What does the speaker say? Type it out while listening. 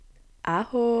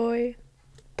Ahoj!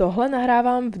 Tohle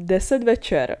nahrávám v 10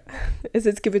 večer. Já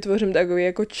vždycky vytvořím takový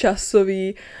jako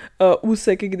časový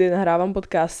úsek, kdy nahrávám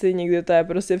podcasty, někdy to je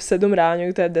prostě v 7 ráno,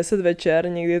 někdy to je 10 večer,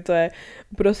 někdy to je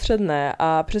uprostřed dne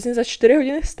a přesně za 4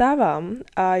 hodiny vstávám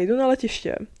a jdu na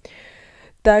letiště.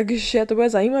 Takže to bude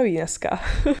zajímavý dneska.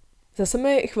 Zase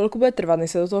mi chvilku bude trvat,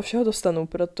 než se do toho všeho dostanu,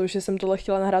 protože jsem tohle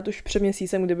chtěla nahrát už před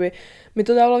měsícem, kdyby mi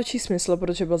to dávalo větší smysl,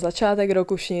 protože byl začátek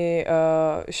roku, všichni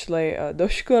šli do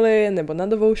školy, nebo na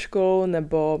novou školu,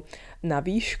 nebo na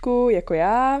výšku, jako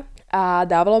já. A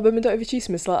dávalo by mi to i větší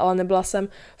smysl, ale nebyla jsem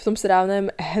v tom správném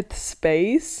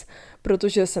headspace,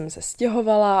 protože jsem se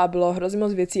stěhovala a bylo hrozně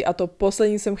moc věcí a to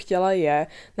poslední jsem chtěla je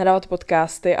nadávat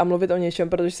podcasty a mluvit o něčem,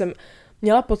 protože jsem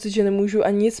měla pocit, že nemůžu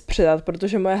ani nic předat,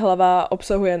 protože moje hlava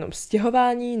obsahuje jenom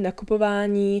stěhování,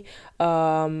 nakupování,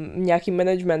 nějaký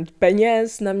management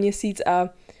peněz na měsíc a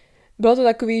bylo to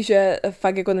takový, že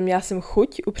fakt jako neměla jsem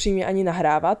chuť upřímně ani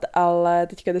nahrávat, ale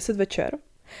teďka 10 večer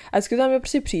a vždycky to tam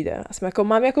prostě přijde a jsem jako,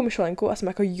 mám jako myšlenku a jsem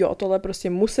jako jo, tohle prostě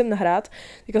musím nahrát.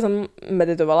 Teďka jsem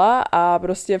meditovala a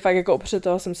prostě fakt jako opřed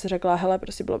toho jsem si řekla, hele,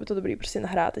 prostě bylo by to dobrý prostě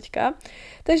nahrát teďka.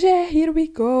 Takže here we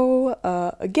go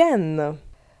again.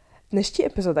 Dnešní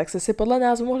epizoda, jak jste si podle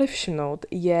názvu mohli všimnout,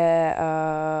 je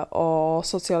o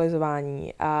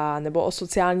socializování a nebo o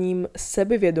sociálním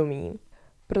sebevědomí,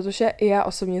 protože i já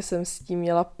osobně jsem s tím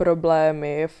měla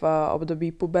problémy v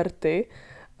období puberty,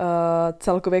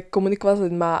 celkově komunikovat s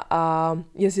lidma a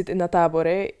jezdit i na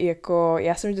tábory. Jako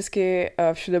já jsem vždycky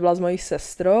všude byla s mojí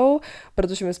sestrou,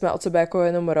 protože my jsme od sebe jako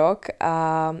jenom rok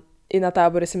a i na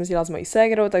tábory jsem jezdila s mojí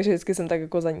ségrou, takže vždycky jsem tak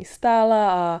jako za ní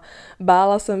stála a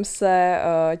bála jsem se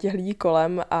těch lidí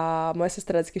kolem a moje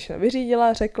sestra vždycky všechno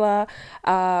vyřídila, řekla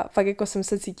a fakt jako jsem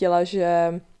se cítila,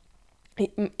 že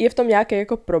je v tom nějaký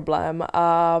jako problém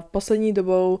a poslední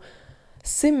dobou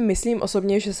si myslím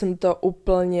osobně, že jsem to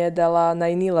úplně dala na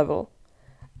jiný level.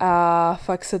 A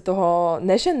fakt se toho,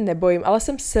 ne že nebojím, ale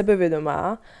jsem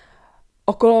sebevědomá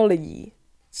okolo lidí.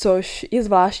 Což je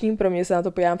zvláštní pro mě, se na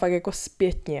to podívám fakt jako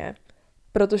zpětně,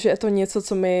 protože je to něco,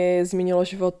 co mi změnilo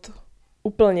život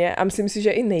úplně a myslím si,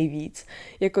 že i nejvíc.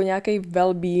 Jako nějaký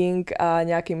well-being a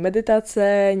nějaký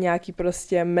meditace, nějaký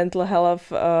prostě mental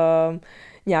health,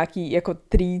 nějaký jako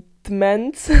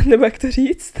treatments, nebo jak to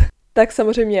říct. Tak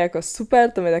samozřejmě jako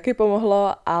super, to mi taky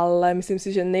pomohlo, ale myslím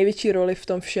si, že největší roli v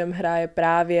tom všem hraje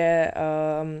právě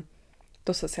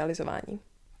to socializování.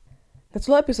 Na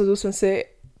tuhle epizodu jsem si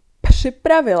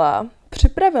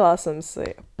připravila jsem si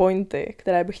pointy,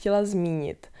 které bych chtěla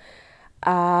zmínit.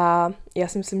 A já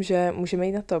si myslím, že můžeme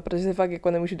jít na to, protože se fakt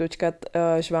jako nemůžu dočkat,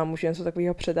 že vám můžu něco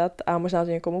takového předat a možná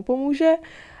to někomu pomůže.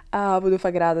 A budu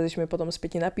fakt ráda, když mi potom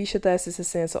zpětně napíšete, jestli jste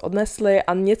si něco odnesli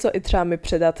a něco i třeba mi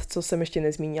předat, co jsem ještě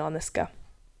nezmínila dneska.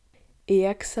 I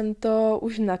jak jsem to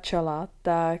už načala,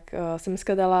 tak jsem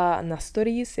dneska dala na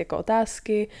stories jako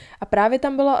otázky a právě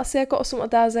tam bylo asi jako 8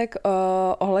 otázek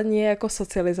ohledně jako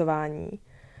socializování.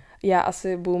 Já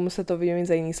asi budu muset to vyměnit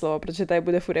za jiný slovo, protože tady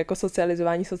bude furt jako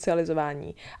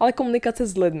socializování, ale komunikace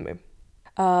s lidmi.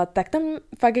 Tak tam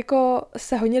fakt jako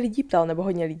se hodně lidí ptal, nebo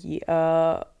hodně lidí.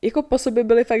 Jako po sobě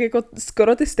byly fakt jako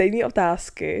skoro ty stejné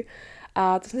otázky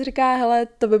a to jsem říkala, hele,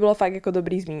 to by bylo fakt jako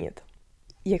dobrý zmínit.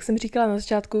 Jak jsem říkala na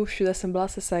začátku, všude jsem byla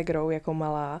se ségrou jako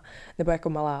malá,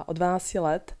 od 12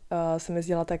 let jsem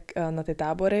jezdila tak na ty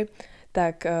tábory,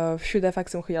 tak všude fakt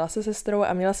jsem chodila se sestrou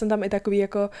a měla jsem tam i takový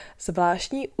jako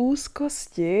zvláštní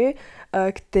úzkosti,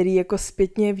 který jako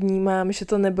zpětně vnímám, že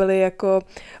to nebyly jako,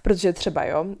 protože třeba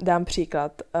dám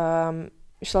příklad,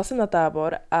 šla jsem na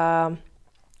tábor a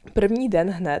první den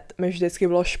hned mi vždycky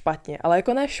bylo špatně, ale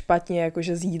jako ne špatně,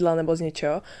 jakože z jídla nebo z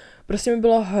něčeho, prostě mi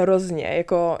bylo hrozně,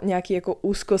 jako nějaký jako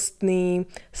úzkostný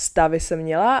stavy jsem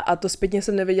měla a to zpětně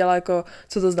jsem nevěděla, jako,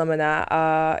 co to znamená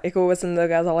a jako vůbec jsem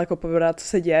nedokázala jako pobrat, co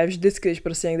se děje. Vždycky, když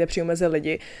prostě někde přijdu mezi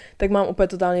lidi, tak mám úplně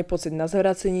totálně pocit na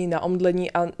zvracení, na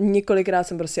omdlení a několikrát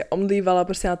jsem prostě omdlívala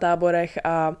prostě na táborech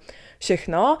a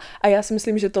všechno a já si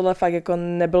myslím, že tohle fakt jako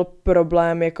nebyl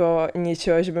problém jako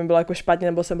něčeho, že by mi bylo jako špatně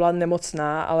nebo jsem byla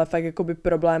nemocná, ale fakt jako by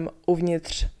problém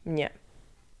uvnitř mě.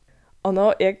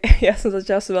 Ono, jak já jsem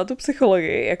začala studovat tu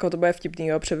psychologii, jako to bude vtipný,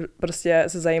 prostě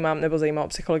se zajímám o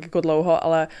psychologii jako dlouho,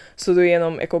 ale studuji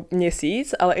jenom jako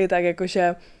měsíc, ale i tak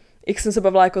jakože, jak jsem se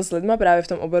bavila jako s lidma právě v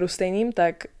tom oboru stejným,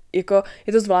 tak jako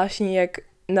je to zvláštní, jak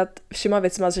nad všema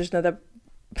věcma začnete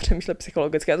přemýšlet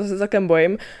psychologicky. Já to se celkem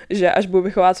bojím, že až budu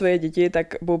vychovat svoje děti,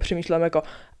 tak budu přemýšlet jako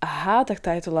aha, tak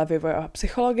tady je tohle vývojová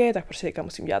psychologie, tak prostě teďka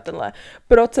musím dělat tenhle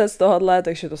proces tohodle,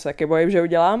 takže to se taky bojím, že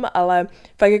udělám, ale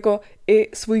fakt jako i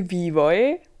svůj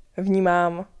vývoj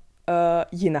vnímám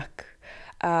jinak.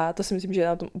 A to si myslím, že je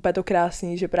na tom úplně to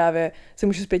krásný, že právě se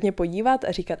můžu zpětně podívat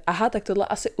a říkat, aha, tak tohle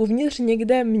asi uvnitř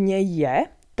někde mě je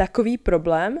takový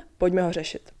problém, pojďme ho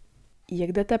řešit.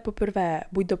 Jak jdete poprvé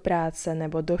buď do práce,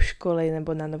 nebo do školy,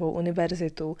 nebo na novou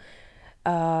univerzitu,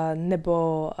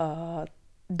 nebo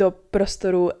do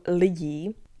prostoru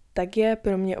lidí, tak je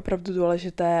pro mě opravdu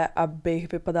důležité,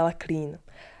 abych vypadala clean.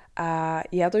 A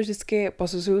já to vždycky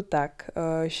posuzuju tak,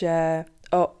 že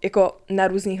jako na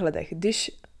různých ledech,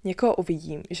 když někoho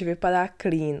uvidím, že vypadá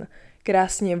clean,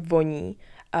 krásně voní,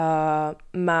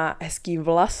 má hezký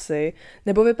vlasy,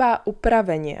 nebo vypadá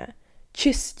upraveně,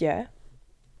 čistě,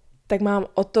 tak mám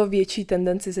o to větší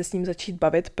tendenci se s ním začít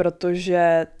bavit,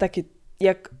 protože taky,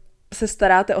 jak se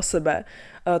staráte o sebe,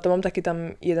 to mám taky tam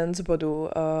jeden z bodů,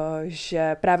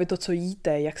 že právě to, co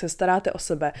jíte, jak se staráte o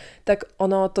sebe, tak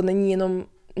ono to není jenom,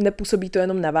 nepůsobí to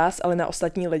jenom na vás, ale na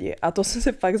ostatní lidi. A to jsem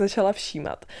si fakt začala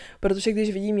všímat, protože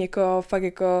když vidím někoho fakt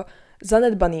jako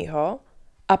zanedbanýho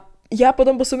a já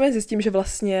potom po sobě zjistím, že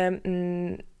vlastně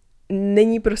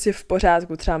není prostě v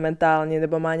pořádku třeba mentálně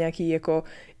nebo má nějaký jako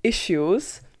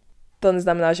issues, to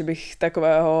neznamená, že bych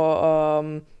takového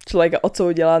člověka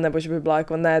odsoudila, nebo že by byla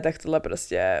jako ne, tak tohle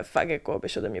prostě fakt jako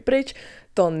běž ode mě pryč.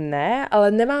 To ne,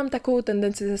 ale nemám takovou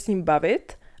tendenci se s ním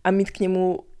bavit a mít k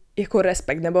němu jako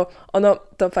respekt, nebo ono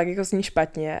to fakt jako zní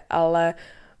špatně, ale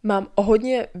mám o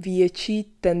hodně větší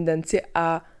tendenci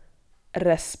a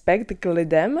respekt k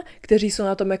lidem, kteří jsou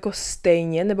na tom jako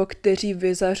stejně, nebo kteří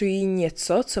vyzařují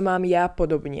něco, co mám já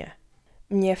podobně.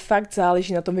 Mně fakt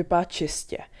záleží na tom vypadat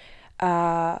čistě.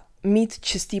 A mít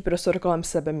čistý prostor kolem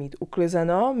sebe, mít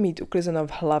uklizeno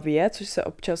v hlavě, což se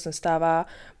občas nestává,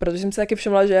 protože jsem si taky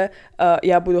všimla, že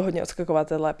já budu hodně odskakovat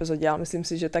téhle epizodě, ale myslím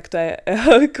si, že tak to je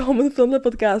common v tomhle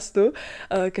podcastu.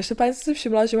 Každopádně jsem si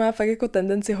všimla, že má fakt jako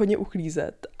tendenci hodně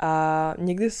uklízet a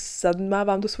někdy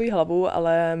zadmávám tu svoji hlavu,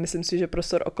 ale myslím si, že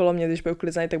prostor okolo mě, když bude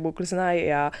uklizený, tak budu uklizená i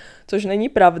já, což není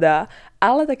pravda,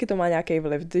 ale taky to má nějaký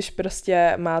vliv. Když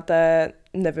prostě máte,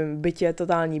 nevím, bytě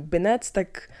totální binec,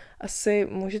 tak asi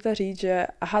můžete říct, že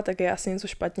aha, tak je asi něco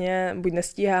špatně, buď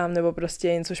nestíhám, nebo prostě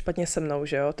je něco špatně se mnou,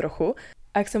 že jo, trochu.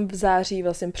 A jak jsem v září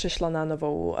vlastně přešla na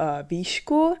novou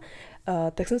výšku,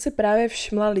 tak jsem si právě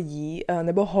všimla lidí,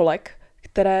 nebo holek,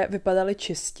 které vypadaly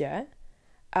čistě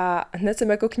a hned jsem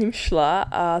jako k ním šla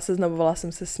a seznamovala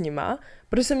jsem se s nima,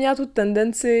 protože jsem měla tu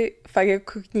tendenci fakt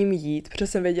jako k ním jít, protože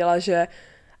jsem věděla, že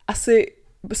asi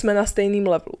jsme na stejném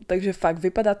levelu, takže fakt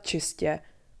vypadat čistě,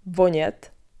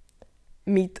 vonět,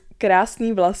 mít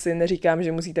krásný vlasy, neříkám,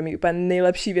 že musíte mít úplně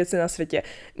nejlepší věci na světě.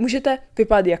 Můžete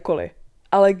vypadat jakkoliv,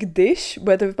 ale když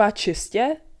budete vypadat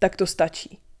čistě, tak to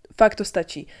stačí. Fakt to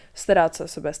stačí. Starat se o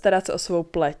sebe, starat se o svou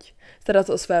pleť, starat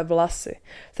se o své vlasy,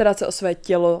 starat se o své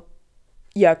tělo,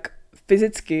 jak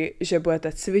fyzicky, že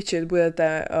budete cvičit,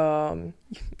 budete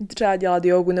třeba dělat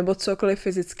jogu nebo cokoliv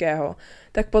fyzického,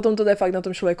 tak potom to jde fakt na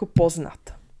tom člověku poznat.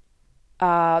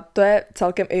 A to je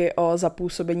celkem i o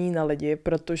zapůsobení na lidi,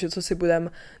 protože co si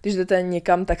když jdete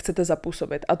někam, tak chcete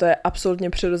zapůsobit. A to je absolutně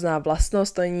přirozená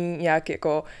vlastnost, to není nějak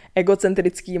jako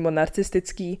egocentrický nebo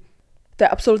narcistický. To je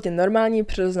absolutně normální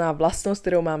přirozená vlastnost,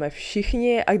 kterou máme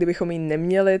všichni a kdybychom ji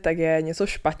neměli, tak je něco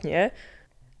špatně.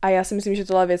 A já si myslím, že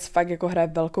tohle věc fakt jako hraje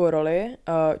velkou roli.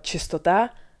 Čistota,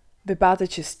 vypadáte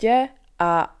čistě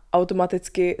a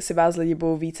automaticky si vás lidi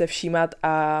budou více všímat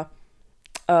a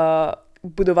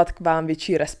budovat k vám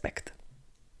větší respekt.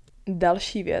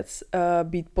 Další věc,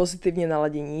 být pozitivně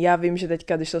naladění. Já vím, že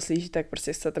teďka, když to slyšíte, tak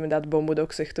prostě chcete mi dát bombu do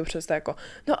ksichtu, přesto jako,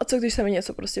 no a co když se mi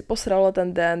něco prostě posralo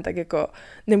ten den, tak jako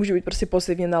nemůžu být prostě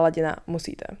pozitivně naladěná.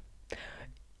 Musíte.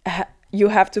 You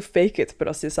have to fake it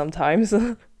prostě sometimes.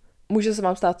 Může se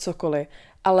vám stát cokoliv,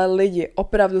 ale lidi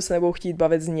opravdu se nebudou chtít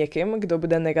bavit s někým, kdo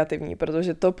bude negativní,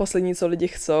 protože to poslední, co lidi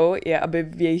chcou, je, aby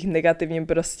v jejich negativním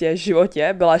prostě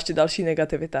životě byla ještě další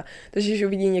negativita. Takže když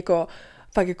uvidí někoho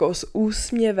fakt jako s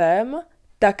úsměvem,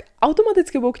 tak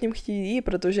automaticky budou k ním chtít jít,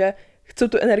 protože chcou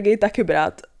tu energii taky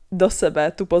brát do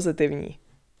sebe, tu pozitivní.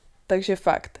 Takže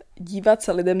fakt, dívat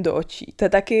se lidem do očí, to je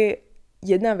taky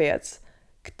jedna věc,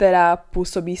 která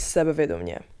působí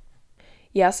sebevědomě.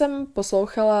 Já jsem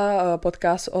poslouchala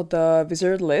podcast od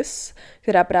Wizard Liz,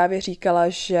 která právě říkala,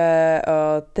 že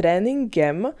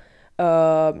tréninkem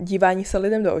dívání se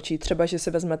lidem do očí, třeba, že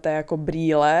si vezmete jako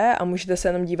brýle a můžete se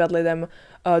jenom dívat lidem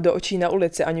do očí na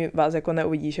ulici, ani vás jako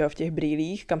neuvidí, že jo, v těch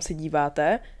brýlích, kam se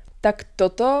díváte, tak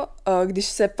toto, když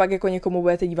se pak jako někomu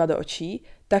budete dívat do očí,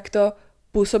 tak to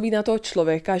působí na toho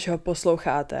člověka, že ho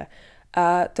posloucháte.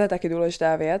 A to je taky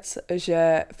důležitá věc,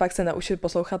 že fakt se naučit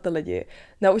poslouchat lidi.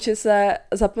 Naučit se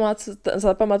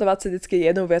zapamatovat si vždycky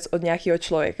jednu věc od nějakého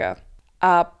člověka.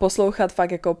 A poslouchat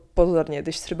fakt jako pozorně.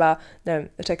 Když třeba, nevím,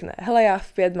 řekne, hele, já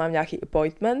v 5 mám nějaký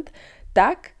appointment,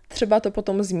 tak třeba to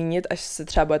potom zmínit, až se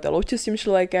třeba budete loučit s tím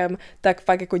člověkem, tak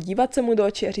fakt jako dívat se mu do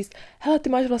očí a říct, hele, ty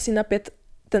máš vlastně na 5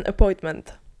 ten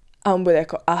appointment. A on bude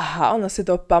jako, aha, ona si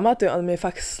to pamatuje, on mě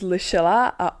fakt slyšela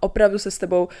a opravdu se s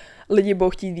tebou lidi budou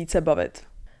chtít více bavit.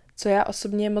 Co já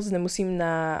osobně moc nemusím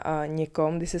na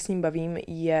někom, když se s ním bavím,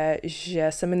 je, že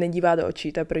se mi nedívá do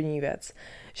očí, to je první věc.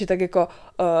 Že tak jako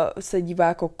se dívá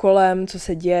jako kolem, co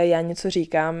se děje, já něco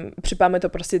říkám, připadá mi to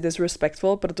prostě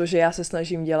disrespectful, protože já se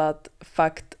snažím dělat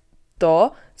fakt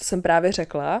to, co jsem právě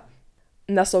řekla,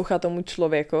 naslouchat tomu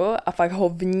člověku a fakt ho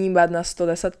vnímat na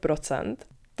 110%.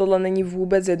 Tohle není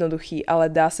vůbec jednoduchý, ale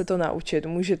dá se to naučit.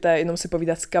 Můžete jenom si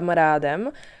povídat s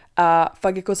kamarádem a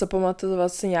fakt jako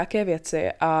zapamatovat si nějaké věci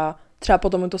a třeba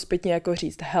potom to zpětně jako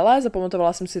říct, hele,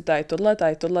 zapamatovala jsem si tady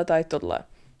tohle.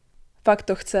 Fakt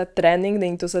to chce trénink,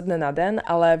 není to ze dne na den,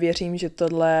 ale věřím, že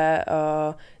tohle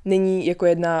není jako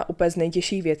jedna úplně z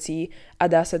nejtěžších věcí a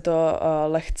dá se to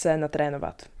lehce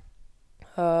natrénovat.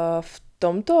 V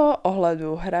tomto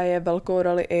ohledu hraje velkou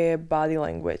roli i body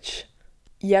language.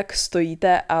 Jak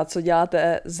stojíte a co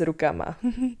děláte s rukama.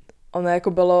 Ono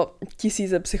jako bylo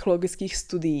tisíce psychologických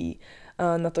studií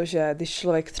na to, že když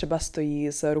člověk třeba stojí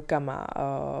s rukama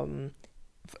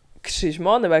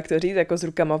křižmo, nebo jak to říct, jako s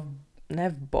rukama ne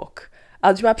v bok,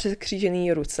 ale když má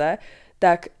překřížený ruce,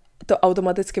 tak to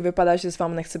automaticky vypadá, že se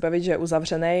vám nechce bavit, že je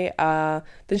uzavřený a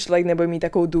ten člověk nebude mít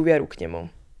takovou důvěru k němu.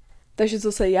 Takže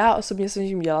co se já osobně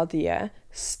snažím dělat je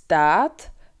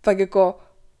stát fakt jako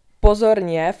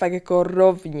pozorně, fakt jako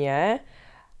rovně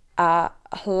a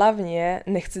hlavně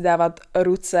nechci dávat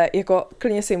ruce, jako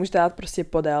klidně si je můžete dát prostě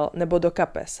podél nebo do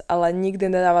kapes, ale nikdy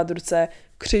nedávat ruce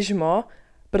křižmo,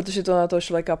 protože to na toho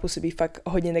člověka působí fakt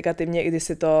hodně negativně, i když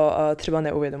si to třeba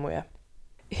neuvědomuje.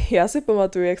 Já si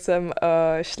pamatuju, jak jsem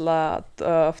šla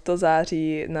v to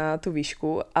září na tu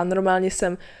výšku a normálně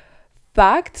jsem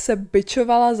fakt se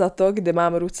bičovala za to, kde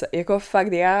mám ruce. Jako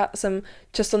fakt, já jsem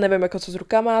často nevím, jako co s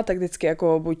rukama, tak vždycky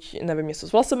jako buď nevím, něco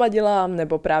s vlasama dělám,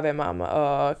 nebo právě mám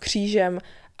křížem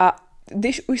a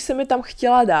když už se mi tam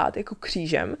chtěla dát jako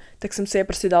křížem, tak jsem si je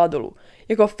prostě dala dolů.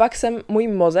 Jako fakt můj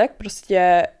mozek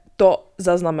prostě to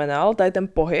zaznamenal, tady ten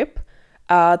pohyb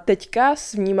a teďka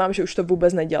vnímám, že už to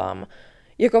vůbec nedělám.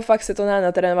 Jako fakt se to dá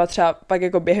natrénovat třeba pak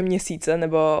jako během měsíce,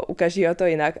 nebo u každého to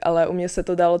jinak, ale u mě se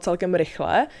to dalo celkem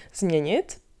rychle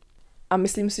změnit. A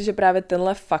myslím si, že právě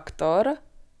tenhle faktor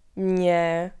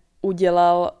mě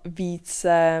udělal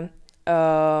více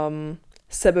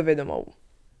sebevědomou.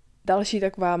 Další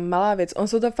taková malá věc.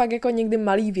 Jsou to fakt jako někdy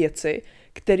malé věci,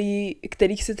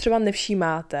 kterých si třeba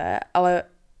nevšímáte, ale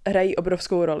hrají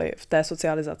obrovskou roli v té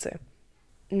socializaci.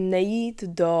 Nejít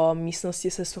do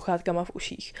místnosti se sluchátkama v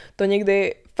uších. To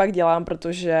někdy fakt dělám,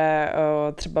 protože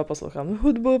třeba poslouchám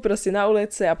hudbu prostě na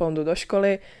ulici a potom jdu do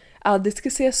školy, ale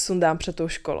vždycky si je sundám před tou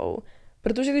školou.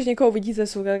 Protože když někoho vidíte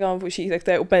s sluchátkama v uších, tak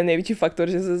to je úplně největší faktor,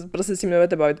 že se prostě s tím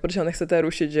nebudete bavit, protože ho nechcete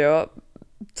rušit, že jo?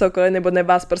 Cokoliv, nebo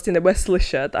vás prostě nebude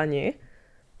slyšet ani.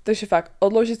 Takže fakt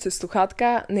odložit si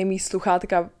sluchátka, nemít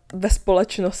sluchátka ve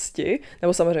společnosti,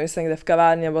 nebo samozřejmě jste někde v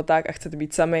kavárně nebo tak a chcete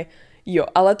být sami. Jo,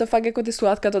 ale to fakt jako ty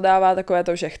sluchátka to dává takové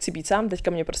to, že chci být sám,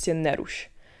 teďka mě prostě neruš.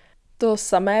 To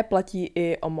samé platí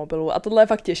i o mobilu a tohle je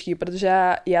fakt těžký, protože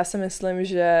já si myslím,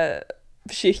 že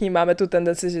všichni máme tu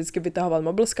tendenci vždycky vytahovat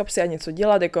mobil z kapsy a něco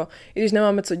dělat, jako i když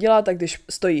nemáme co dělat, tak když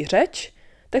stojí řeč,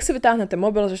 tak si vytáhnete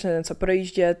mobil, začnete něco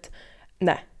projíždět.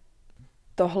 Ne.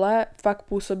 Tohle fakt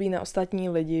působí na ostatní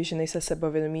lidi, že nejste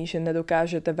sebevědomí, že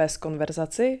nedokážete vést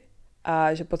konverzaci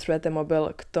a že potřebujete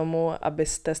mobil k tomu,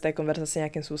 abyste z té konverzace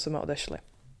nějakým způsobem odešli.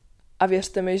 A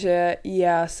věřte mi, že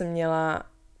já jsem měla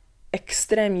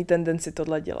extrémní tendenci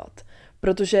tohle dělat,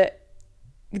 protože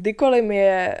kdykoliv mi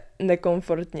je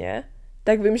nekomfortně,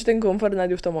 tak vím, že ten komfort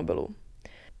najdu v tom mobilu.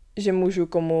 Že můžu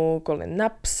komukoliv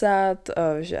napsat,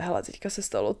 že hele, teďka se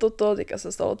stalo toto, teďka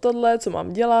se stalo tohle, co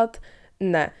mám dělat.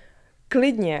 Ne,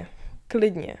 klidně,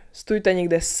 stůjte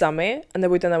někde sami a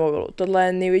nebojte na mobilu. Tohle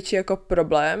je největší jako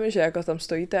problém, že jako tam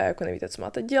stojíte a jako nevíte, co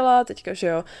máte dělat, teďka, že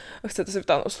jo, chcete si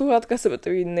vtáhnout sluchátka, se budete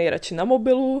být nejradši na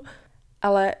mobilu,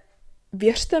 ale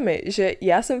věřte mi, že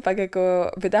já jsem fakt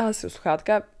jako vytáhla si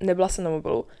sluchátka, nebyla jsem na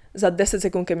mobilu, za 10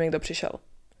 sekund ke mně někdo přišel.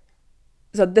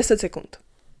 Za 10 sekund.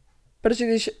 Protože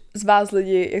když z vás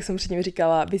lidi, jak jsem předtím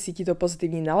říkala, vysítí to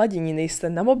pozitivní naladění, nejste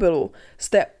na mobilu,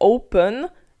 jste open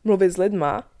mluvit s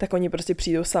lidma, tak oni prostě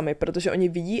přijdou sami, protože oni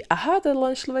vidí, aha,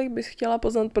 tenhle člověk bych chtěla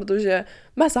poznat, protože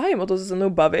má zájem o to se mnou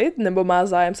bavit, nebo má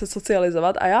zájem se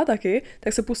socializovat a já taky,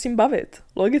 tak se pustím bavit.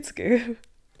 Logicky.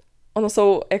 Ono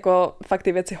jsou jako fakt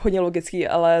ty věci hodně logický,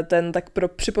 ale ten tak pro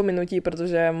připomenutí,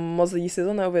 protože moc lidí si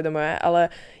to neuvědomuje, ale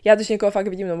já když někoho fakt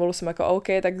vidím na molu, jsem jako OK,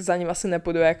 tak za ním asi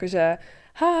nepůjdu, jakože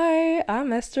hi, I'm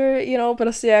Master,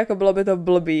 prostě jako bylo by to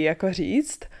blbý jako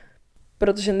říct,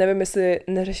 protože nevím, jestli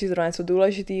neřeší zrovna něco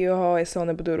důležitýho, jestli ho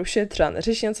nebudu rušit, třeba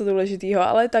neřeší něco důležitýho,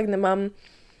 ale tak nemám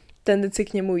tendenci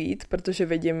k němu jít, protože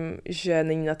vidím, že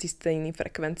není na té stejné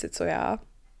frekvenci, co já.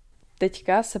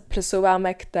 Teďka se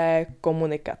přesouváme k té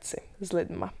komunikaci s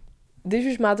lidma.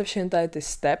 Když už máte všechny tady ty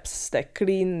steps, jste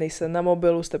clean, nejste na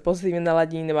mobilu, jste pozitivně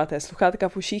naladění, nemáte sluchátka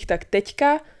v uších, tak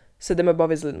teďka se jdeme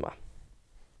bavit s lidma.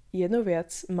 Jednu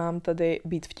věc mám tady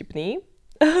být vtipný.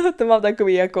 To mám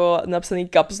takový jako napsaný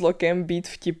caps lockem být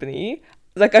vtipný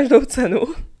za každou cenu.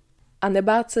 A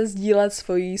nebát se sdílet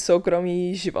svůj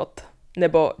soukromý život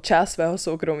nebo část svého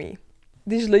soukromí.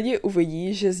 Když lidi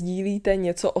uvidí, že sdílíte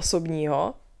něco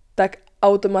osobního, tak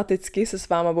automaticky se s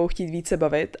váma budou chtít více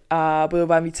bavit a budou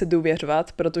vám více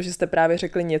důvěřovat, protože jste právě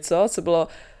řekli něco, co bylo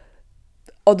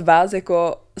od vás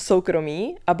jako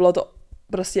soukromí a bylo to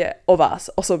prostě o vás,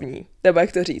 osobní, nebo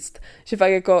jak to říct. Že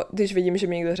fakt jako, když vidím, že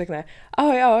mi někdo řekne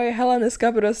ahoj, hele,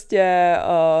 dneska prostě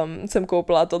jsem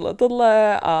koupila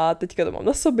tohle a teďka to mám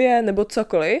na sobě, nebo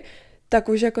cokoliv, tak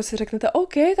už jako si řeknete,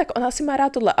 OK, tak ona si má rád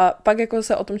tohle a pak jako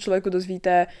se o tom člověku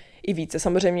dozvíte i více.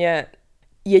 Samozřejmě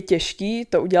je těžký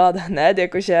to udělat hned,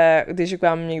 jakože když k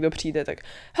vám někdo přijde, tak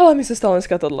hele, mi se stalo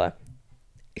dneska tohle.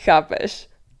 Chápeš?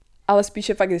 Ale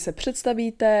spíše fakt, když se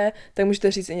představíte, tak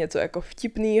můžete říct i něco jako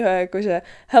vtipného, jakože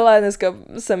hele, dneska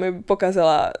se mi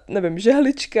pokazila, nevím,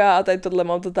 žehlička a tady tohle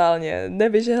mám totálně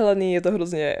nevyžehlený, je to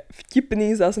hrozně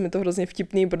vtipný, zdá se mi to hrozně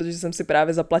vtipný, protože jsem si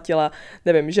právě zaplatila,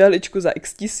 nevím, žehličku za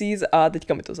x tisíc a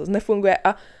teďka mi to zase nefunguje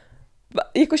a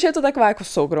jakože je to taková jako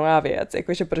soukromá věc,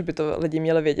 jakože proč by to lidi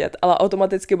měli vědět, ale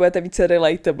automaticky budete více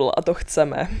relatable a to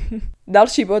chceme.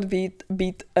 Další bod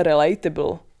být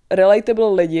relatable.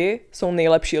 Relatable lidi jsou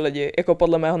nejlepší lidi, jako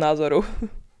podle mého názoru.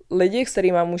 Lidi, s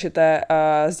kterými můžete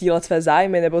sdílet své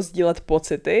zájmy nebo sdílet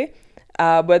pocity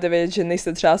a budete vědět, že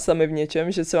nejste třeba sami v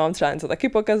něčem, že se vám třeba něco taky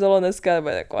pokazalo dneska, nebo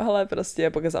jako hele,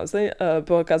 prostě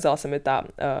pokazala se mi ta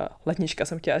letnička,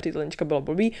 jsem chtěla říct, letnička byla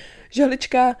blbý,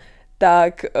 žehlička,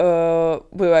 tak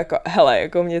budu jako, hele,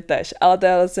 jako mě tež, ale to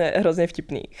je vlastně hrozně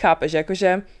vtipný. Chápeš,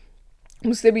 jakože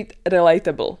musíte být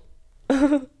relatable.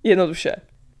 Jednoduše.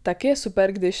 Taky je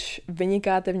super, když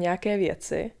vynikáte v nějaké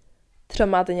věci, třeba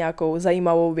máte nějakou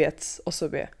zajímavou věc o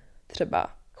sobě, třeba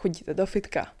chodíte do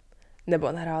fitka,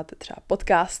 nebo nahráváte třeba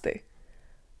podcasty,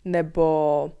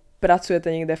 nebo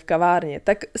pracujete někde v kavárně,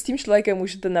 tak s tím člověkem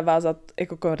můžete navázat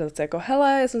jako konverzaci, jako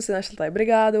hele, já jsem si našla tady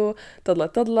brigádu,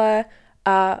 tohle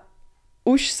a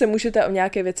už se můžete o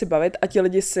nějaké věci bavit a ti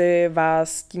lidi si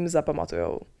vás tím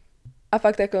zapamatujou. A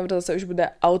fakt ta konverzace už bude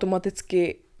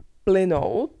automaticky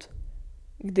plynout,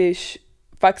 když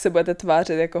fakt se budete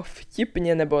tvářit jako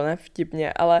vtipně, nebo ne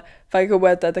vtipně, ale fakt jako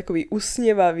budete takový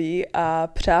usměvavý a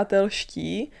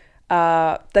přátelští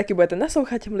a taky budete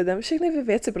naslouchat těm lidem. Všechny ty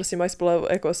věci prostě mají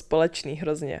jako společný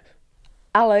hrozně.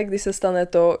 Ale když se stane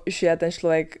to, že ten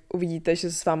člověk uvidíte,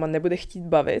 že se s váma nebude chtít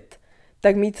bavit,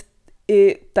 tak mít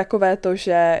i takové to,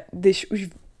 že když už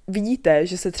vidíte,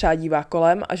 že se třeba dívá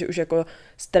kolem a že už jako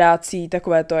ztrácí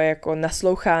takové to jako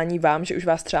naslouchání vám, že už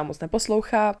vás třeba moc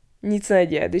neposlouchá, nic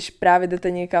neděje. Když právě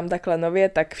jdete někam takhle nově,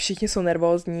 tak všichni jsou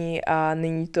nervózní a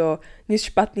není to nic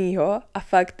špatného a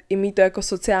fakt i mít to jako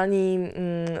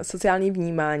sociální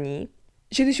vnímání,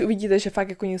 že když uvidíte, že fakt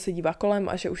jako někdo se dívá kolem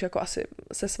a že už jako asi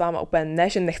se s váma úplně ne,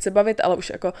 že nechce bavit, ale už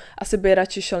jako asi by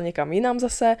radši šel někam jinam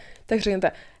zase, tak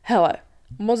řekněte, hele,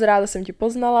 moc ráda jsem tě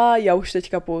poznala, já už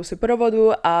teďka půjdu si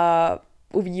provodu a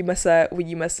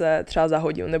uvidíme se třeba za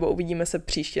hodinu, nebo uvidíme se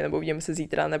příště, nebo uvidíme se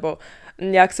zítra, nebo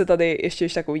nějak se tady ještě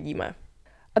tak uvidíme.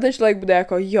 A ten člověk bude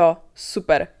jako, jo,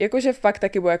 super. Jakože fakt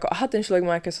taky bude jako, aha, ten člověk má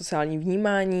nějaké sociální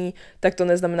vnímání, tak to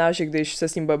neznamená, že když se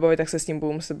s ním bude bavit, tak se s ním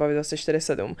budu muset bavit zase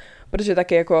 4/7. Protože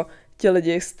taky jako ti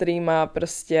lidi, s kterýma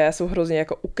prostě jsou hrozně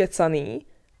jako ukecaný,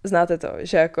 znáte to,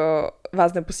 že jako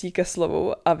vás nepustí ke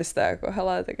slovu a vy jste jako,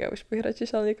 hele, tak já už bych radši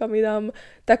šel někam jinam,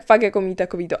 tak fakt jako mít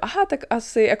takový to, aha, tak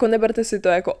asi, jako neberte si to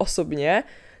jako osobně,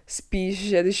 spíš,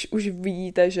 že když už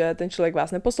vidíte, že ten člověk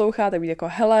vás neposlouchá, tak být jako,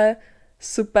 hele,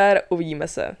 super, uvidíme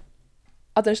se.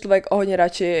 A ten člověk o hodně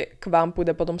radši k vám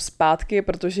půjde potom zpátky,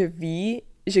 protože ví,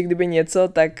 že kdyby něco,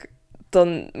 tak to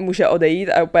může odejít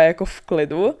a úplně jako v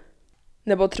klidu.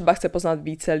 Nebo třeba chce poznat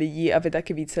více lidí a vy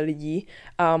taky více lidí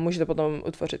a můžete potom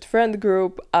utvořit friend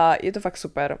group a je to fakt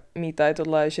super mít tady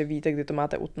tohle, že víte, kdy to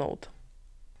máte utnout.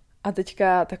 A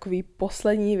teďka takový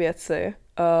poslední věci,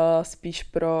 spíš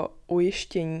pro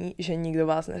ujištění, že nikdo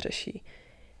vás neřeší.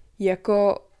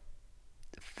 Jako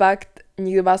fakt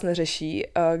nikdo vás neřeší,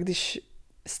 když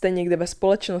jste někde ve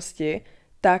společnosti,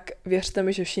 tak věřte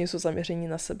mi, že všichni jsou zaměření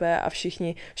na sebe a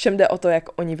všem jde o to,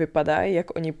 jak oni vypadají,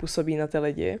 jak oni působí na ty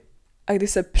lidi. A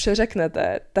když se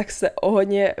přeřeknete, tak jste o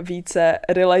hodně více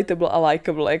relatable a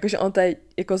likable. Jakože on to je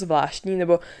jako zvláštní,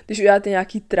 nebo když uděláte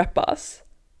nějaký trapas,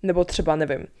 nebo třeba,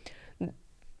 nevím,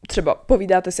 třeba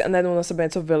povídáte si a najednou na sebe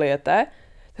něco vylijete,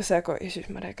 tak se jako,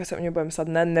 ježišmarja, jako se o mě bude myslet,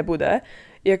 ne, nebude.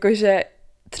 Jakože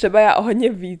třeba já o hodně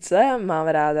více mám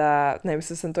ráda, nevím,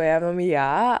 jestli jsem to jenom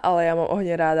já, ale já mám o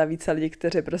hodně ráda více lidí,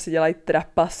 kteří prostě dělají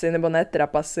trapasy, nebo ne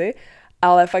trapasy,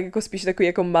 ale fakt jako spíš takové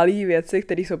jako malé věci,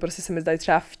 které jsou prostě se mi zdají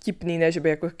třeba vtipný, ne, že by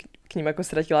jako k ním jako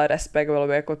ztratila respekt, nebo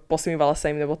by jako posmívala se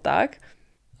jim nebo tak.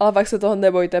 Ale fakt se toho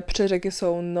nebojte, přeřeky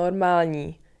jsou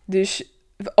normální. Když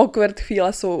v awkward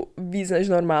chvíle jsou víc než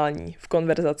normální v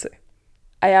konverzaci.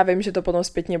 A já vím, že to potom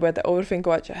zpětně budete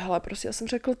overthinkovat, že hele, prostě já jsem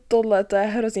řekl tohle, to je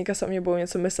hrozný, se o mě budou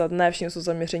něco myslet, ne, všichni jsou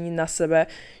zaměření na sebe,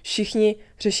 všichni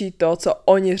řeší to, co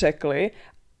oni řekli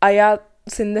a já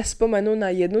si nespomenu na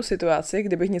jednu situaci,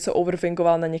 kdybych něco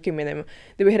overthinkovala na někým jiným.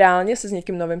 Kdybych reálně se s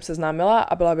někým novým seznámila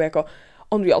a byla by jako,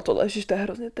 on udělal tohle, že to je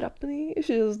hrozně trapný,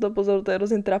 že zase to pozor, to je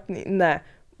hrozně trapný. Ne,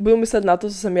 budu myslet na to,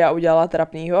 co jsem já udělala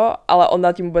trapnýho, ale on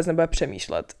nad tím vůbec nebude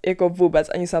přemýšlet. Jako vůbec,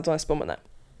 ani se na to nespomene.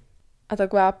 A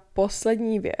taková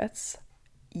poslední věc,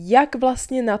 jak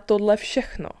vlastně na tohle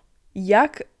všechno,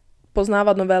 jak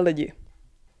poznávat nové lidi.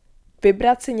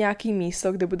 Vybrat si nějaký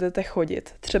místo, kde budete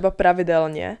chodit, třeba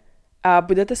pravidelně, a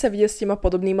budete se vidět s těma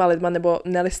podobnýma lidma nebo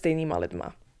nelistejnýma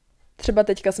lidma. Třeba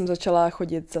teďka jsem začala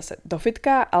chodit zase do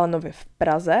fitka, ale nově v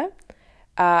Praze.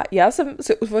 A já jsem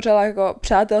si utvořila jako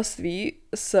přátelství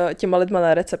s těma lidma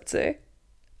na recepci,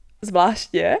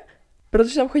 zvláště,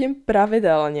 protože tam chodím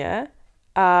pravidelně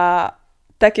a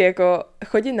taky jako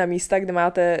chodit na místa, kde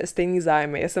máte stejný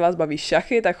zájmy. Jestli vás baví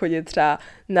šachy, tak chodit třeba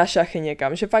na šachy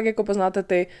někam. Že fakt jako poznáte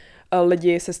ty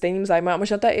lidi se stejným zájmem a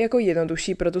možná to je i jako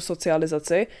jednodušší pro tu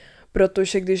socializaci,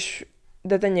 protože když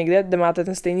jdete někde, kde máte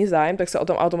ten stejný zájem, tak se o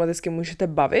tom automaticky můžete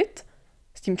bavit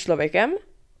s tím člověkem.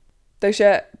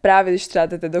 Takže právě když třeba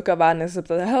jdete do kavárny, se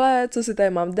zeptáte, hele, co si tady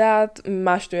mám dát,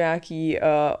 máš tu nějaký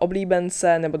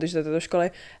oblíbence, nebo když jdete do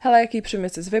školy, hele, jaký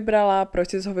předmět jsi vybrala, proč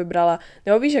jsi ho vybrala,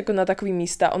 nebo víš, jako na takový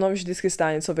místa, ono vždycky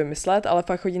stá něco vymyslet, ale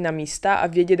fakt chodit na místa a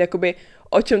vědět, jakoby,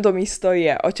 o čem to místo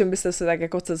je, o čem byste se tak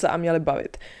jako a měli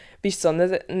bavit. Víš co,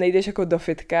 nejdeš jako do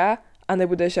fitka a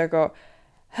nebudeš jako,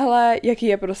 hele, jaký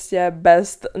je prostě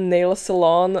best nail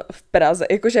salon v Praze,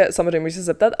 jakože samozřejmě můžeš se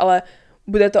zeptat, ale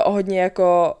bude to o hodně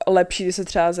jako lepší, když se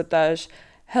třeba zeptáš,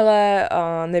 hele,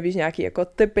 nevíš nějaký jako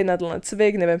tipy na tenhle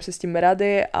cvik, nevím si s tím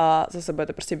rady a zase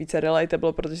budete prostě více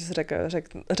relatable, protože se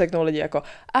řeknou lidi jako,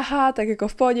 aha, tak jako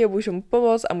v pohodě, můžu mu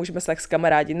pomoct a můžeme se tak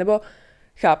skamarádit, nebo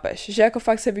chápeš, že jako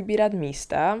fakt se vybírat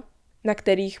místa, na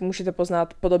kterých můžete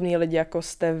poznat podobný lidi, jako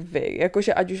jste vy,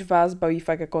 jakože ať už vás baví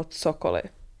fakt jako cokoliv.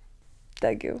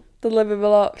 Tak jo, tohle by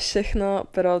bylo všechno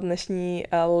pro dnešní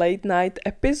late night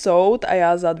episode a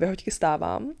já za 2 hodiny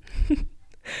stávám.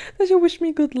 Takže wish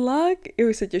me good luck. I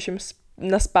už se těším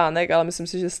na spánek, ale myslím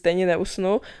si, že stejně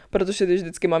neusnu, protože když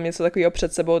vždycky mám něco takového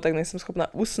před sebou, tak nejsem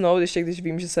schopna usnout, ještě když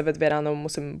vím, že se ve 2 ráno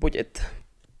musím budit.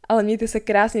 Ale mějte se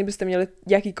krásně, kdybyste měli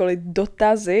jakýkoliv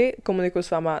dotazy, komunikuju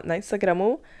s váma na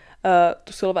Instagramu,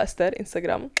 tu Sylvester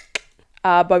Instagram.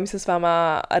 A bavím se s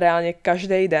váma reálně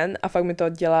každý den a fakt mi to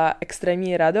dělá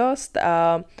extrémní radost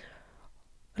a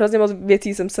hrozně moc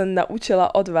věcí jsem se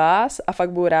naučila od vás a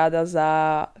fakt budu ráda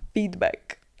za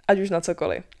feedback, ať už na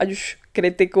cokoliv, ať už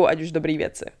kritiku, ať už dobrý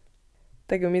věci.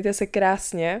 Tak mějte se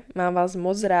krásně, mám vás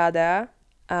moc ráda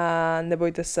a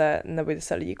nebojte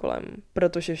se lidí kolem,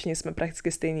 protože všichni jsme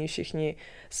prakticky stejní, všichni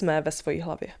jsme ve své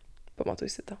hlavě. Pamatuj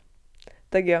si to.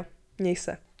 Tak jo, měj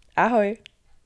se. Ahoj!